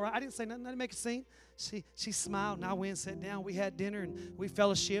 It's all right. I didn't say nothing. I didn't make a scene. She smiled, and I went and sat down. We had dinner, and we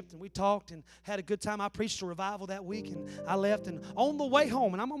fellowshiped, and we talked, and had a good time. I preached a revival that week, and I left. And on the way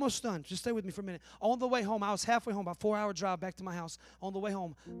home, and I'm almost done. Just stay with me for a minute. On the way home, I was halfway home, about a 4-hour drive back to my house. On the way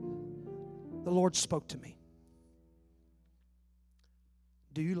home, the Lord spoke to me.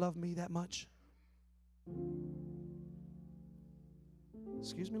 Do you love me that much?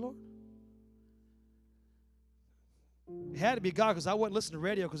 Excuse me, Lord? It had to be God because I wasn't listening to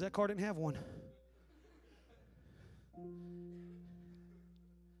radio because that car didn't have one.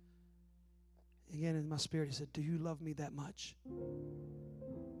 Again, in my spirit, he said, do you love me that much?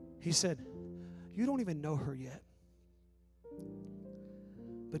 He said, you don't even know her yet.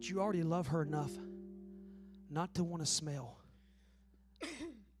 But you already love her enough not to want to smell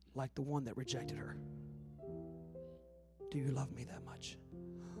like the one that rejected her. Do you love me that much?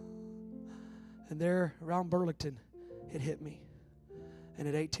 And there around Burlington, it hit me. And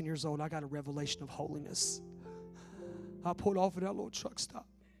at 18 years old, I got a revelation of holiness. I pulled off at that little truck stop.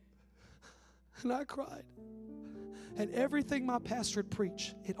 And I cried. And everything my pastor had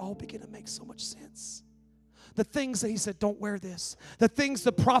preached, it all began to make so much sense. The things that he said, don't wear this. The things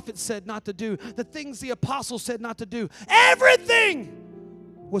the prophet said not to do. The things the apostle said not to do.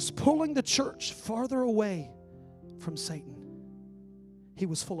 Everything was pulling the church farther away from Satan. He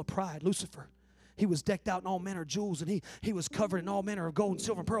was full of pride, Lucifer. He was decked out in all manner of jewels, and he was covered in all manner of gold and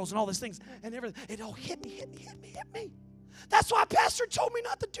silver and pearls and all these things. And everything. It all hit me. That's why Pastor told me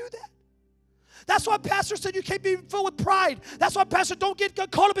not to do that. That's why Pastor said you can't be full of pride. That's why Pastor don't get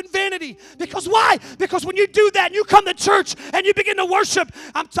caught up in vanity. Because why? Because when you do that and you come to church and you begin to worship,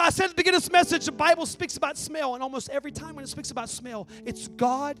 I said at the beginning of this message, the Bible speaks about smell. And almost every time when it speaks about smell, it's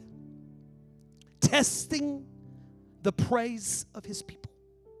God testing the praise of his people.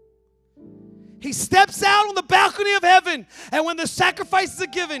 He steps out on the balcony of heaven, and when the sacrifices are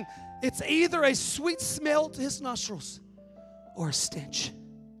given, it's either a sweet smell to his nostrils or a stench.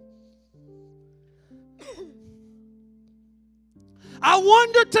 I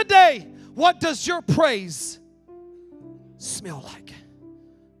wonder today, what does your praise smell like?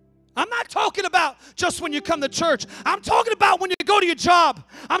 I'm not talking about just when you come to church. I'm talking about when you go to your job.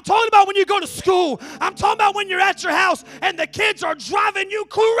 I'm talking about when you go to school. I'm talking about when you're at your house and the kids are driving you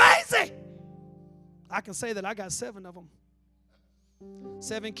crazy. I can say that I got 7 of them.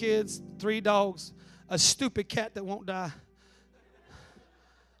 7 kids, 3 dogs, a stupid cat that won't die,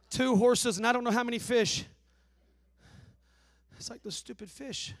 2 horses, and I don't know how many fish. It's like those stupid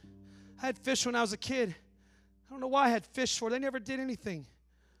fish. I had fish when I was a kid. I don't know why I had fish for. They never did anything.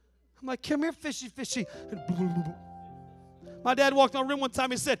 I'm like, come here, fishy, fishy. My dad walked in the room one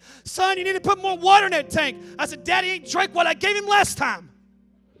time. He said, son, you need to put more water in that tank. I said, Daddy ain't drank what I gave him last time.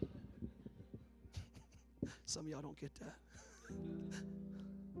 Some of y'all don't get that.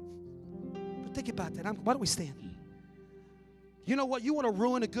 But think about that. Why don't we stand? You know what? You want to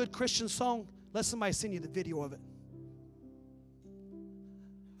ruin a good Christian song? Let somebody send you the video of it.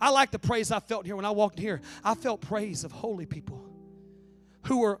 I like the praise I felt here when I walked in here. I felt praise of holy people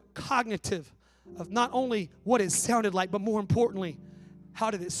who were cognitive of not only what it sounded like, but more importantly,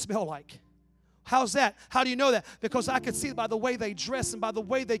 how did it smell like? How's that? How do you know that? Because I could see by the way they dressed and by the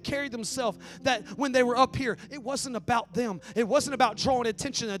way they carried themselves that when they were up here, it wasn't about them. It wasn't about drawing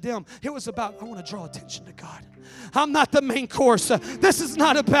attention to them. It was about, I want to draw attention to God. I'm not the main course. This is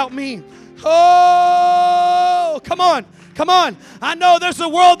not about me. Oh, come on. Come on. I know there's a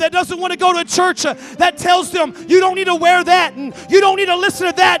world that doesn't want to go to a church that tells them you don't need to wear that and you don't need to listen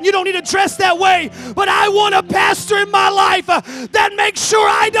to that and you don't need to dress that way. But I want a pastor in my life that makes sure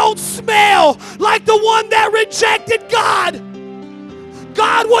I don't smell like the one that rejected God.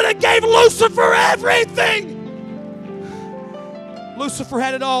 God would have gave Lucifer everything. Lucifer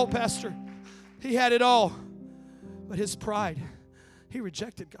had it all, Pastor. He had it all. But his pride, he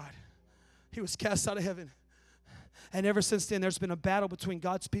rejected God. He was cast out of heaven. And ever since then, there's been a battle between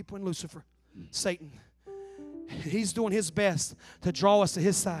God's people and Lucifer, Satan. He's doing his best to draw us to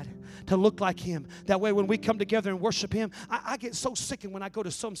his side, to look like him. That way, when we come together and worship him, I get so sickened when I go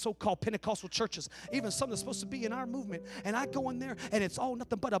to some so-called Pentecostal churches, even some that's supposed to be in our movement, and I go in there, and it's all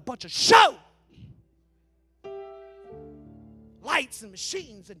nothing but a bunch of show. Lights and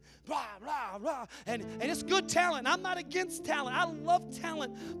machines and blah, blah, blah. And it's good talent. I'm not against talent. I love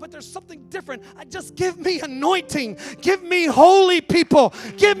talent. But there's something different. Just give me anointing. Give me holy people.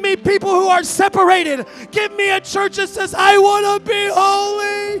 Give me people who are separated. Give me a church that says, I want to be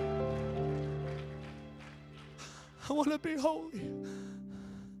holy. I want to be holy.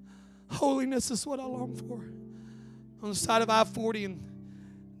 Holiness is what I long for. On the side of I-40 in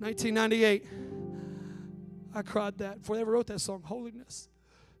 1998, I cried that before they ever wrote that song. Holiness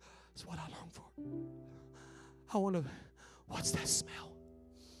is what I long for. I want to, what's that smell?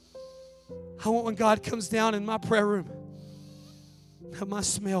 I want when God comes down in my prayer room, that my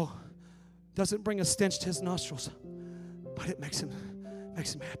smell doesn't bring a stench to his nostrils, but it makes him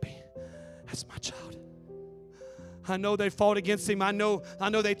happy. That's my child. I know they fought against him. I know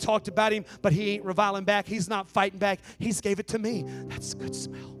they talked about him, but he ain't reviling back. He's not fighting back. He's gave it to me. That's a good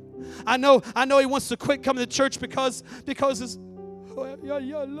smell. I know he wants to quit coming to church because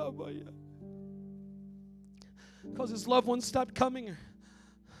his loved ones stopped coming, or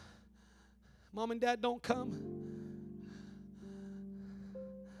mom and dad don't come.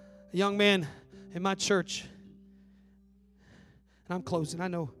 A young man in my church, and I'm closing. I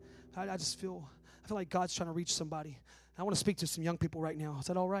know I just feel like God's trying to reach somebody. I want to speak to some young people right now. Is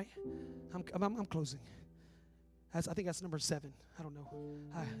that all right? I'm closing. I think that's number 7. I don't know.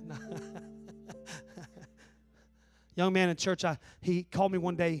 Young man in church, he called me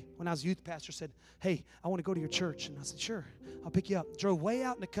one day when I was a youth pastor, said, hey, I want to go to your church. And I said, sure, I'll pick you up. Drove way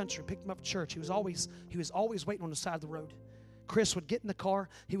out in the country, picked him up at church. He was always waiting on the side of the road. Chris would get in the car.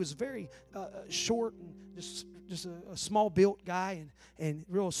 He was very short and just a small-built guy and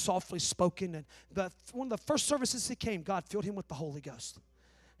real softly spoken. And one of the first services he came, God filled him with the Holy Ghost.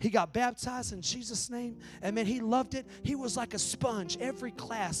 He got baptized in Jesus' name, and man, he loved it. He was like a sponge. Every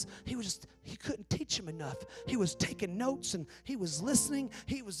class, he couldn't teach him enough. He was taking notes, and he was listening.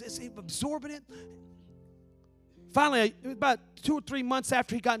 He was absorbing it. Finally, about 2 or 3 months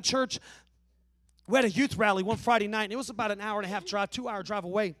after he got in church, we had a youth rally one Friday night, and it was about an hour and a half drive, 2-hour drive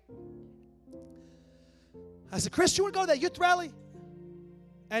away. I said, Chris, you want to go to that youth rally?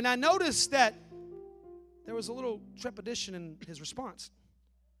 And I noticed that there was a little trepidation in his response.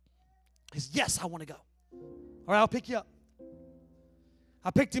 He said, yes, I want to go. All right, I'll pick you up.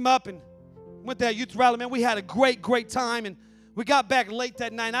 I picked him up and went to that youth rally. Man, we had a great, great time. And we got back late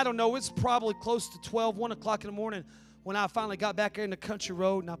that night. I don't know, it's probably close to 12, 1 o'clock in the morning when I finally got back there in the country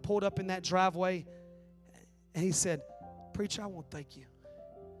road and I pulled up in that driveway. And he said, Preacher, I want to thank you.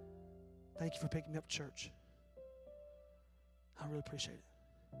 Thank you for picking me up at church. I really appreciate it.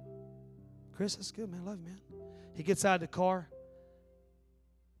 Chris, that's good, man. I love you, man. He gets out of the car.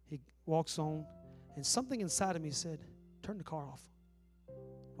 He walks on. And something inside of me said, turn the car off.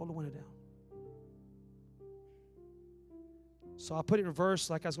 Roll the window down. So I put it in reverse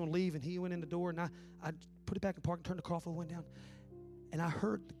like I was going to leave, and he went in the door, and I put it back in park and turned the car off and went down. And I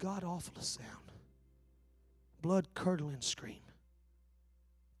heard the God-awful sound. Blood-curdling scream.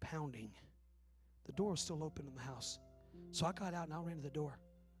 Pounding. The door was still open in the house. So I got out and I ran to the door.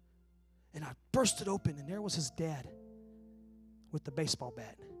 And I burst it open, and there was his dad with the baseball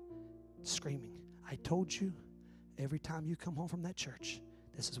bat screaming, I told you every time you come home from that church,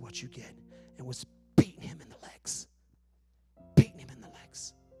 this is what you get. And was beating him in the legs. Beating him in the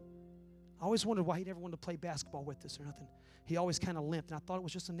legs. I always wondered why he never wanted to play basketball with us or nothing. He always kind of limped, and I thought it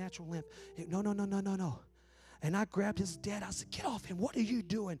was just a natural limp. No. And I grabbed his dad. I said, get off him. What are you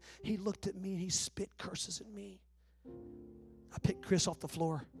doing? He looked at me, and he spit curses at me. I picked Chris off the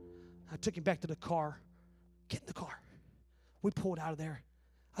floor. I took him back to the car. Get in the car. We pulled out of there.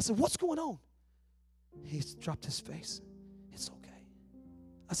 I said, what's going on? He dropped his face. It's okay.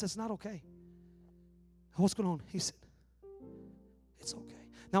 I said, it's not okay. What's going on? He said, it's okay.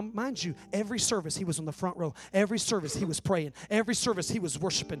 Now, mind you, every service he was on the front row. Every service he was praying. Every service he was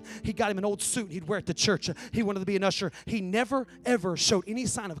worshiping. He got him an old suit he'd wear at the church. He wanted to be an usher. He never, ever showed any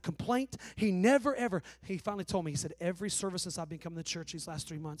sign of complaint. He never, ever. He finally told me, he said, every service since I've been coming to church these last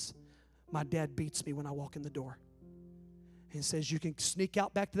 3 months, my dad beats me when I walk in the door. He says, you can sneak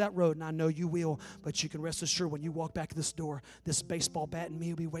out back to that road, and I know you will, but you can rest assured when you walk back to this door, this baseball bat and me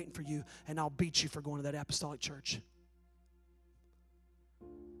will be waiting for you, and I'll beat you for going to that apostolic church.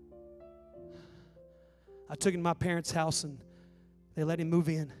 I took him to my parents' house, and they let him move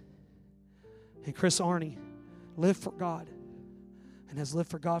in. And Chris Arney lived for God and has lived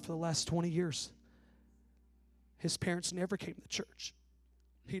for God for the last 20 years. His parents never came to church.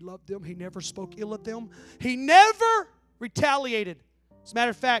 He loved them. He never spoke ill of them. He never retaliated. As a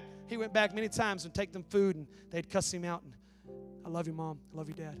matter of fact, he went back many times and take them food, and they'd cuss him out. And I love you, Mom. I love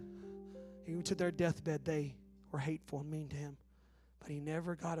you, Dad. Even to their deathbed, they were hateful and mean to him. But he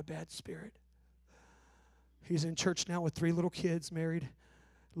never got a bad spirit. He's in church now with 3 little kids, married,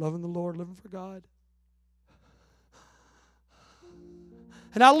 loving the Lord, living for God.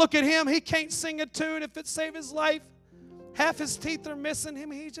 And I look at him, he can't sing a tune if it saved his life. Half his teeth are missing him.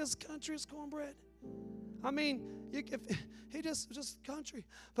 He's just country as cornbread. I mean, he just country.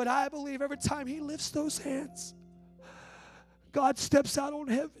 But I believe every time he lifts those hands, God steps out on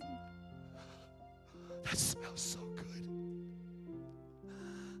heaven. That smells so good.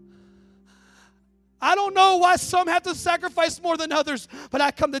 I don't know why some have to sacrifice more than others, but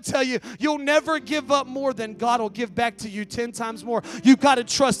I come to tell you, you'll never give up more than God will give back to you 10 times more. You've got to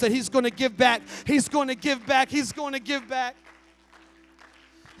trust that He's going to give back. He's going to give back. He's going to give back.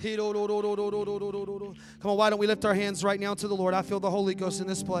 Come on, why don't we lift our hands right now to the Lord? I feel the Holy Ghost in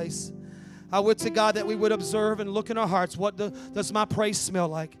this place. I would to God that we would observe and look in our hearts. What does my praise smell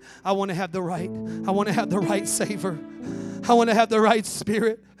like? I want to have the right savor. I want to have the right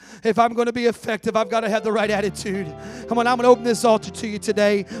spirit. If I'm going to be effective, I've got to have the right attitude. Come on, I'm going to open this altar to you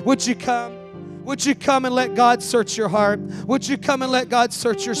today. Would you come? Would you come and let God search your heart? Would you come and let God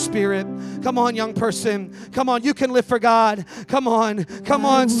search your spirit? Come on, young person. Come on, you can live for God. Come on. Come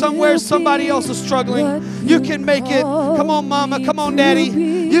on. Somewhere somebody else is struggling. You can make it. Come on, mama. Come on, daddy.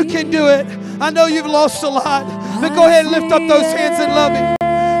 You can do it. I know you've lost a lot, but go ahead and lift up those hands and love Him.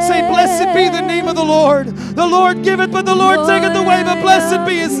 Say, blessed be the name of the Lord. The Lord giveth, but the Lord taketh away, but blessed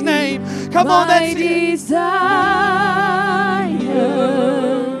be His name. Come on, that's it.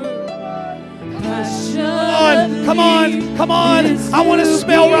 Come on. I want to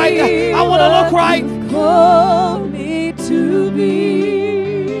smell right. I want to look right. Call me to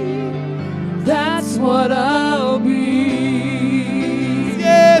be. That's what I'll be.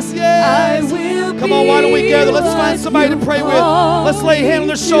 Yes. I will. Come on, why don't we gather? Let's find somebody to pray with. Let's lay a hand on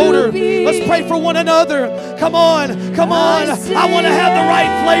their shoulder. Let's pray for one another. Come on. I want to have the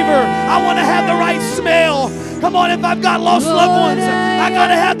right flavor. I want to have the right smell. Come on, if I've got lost loved ones, I got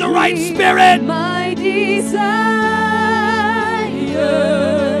to have the right spirit. My desire.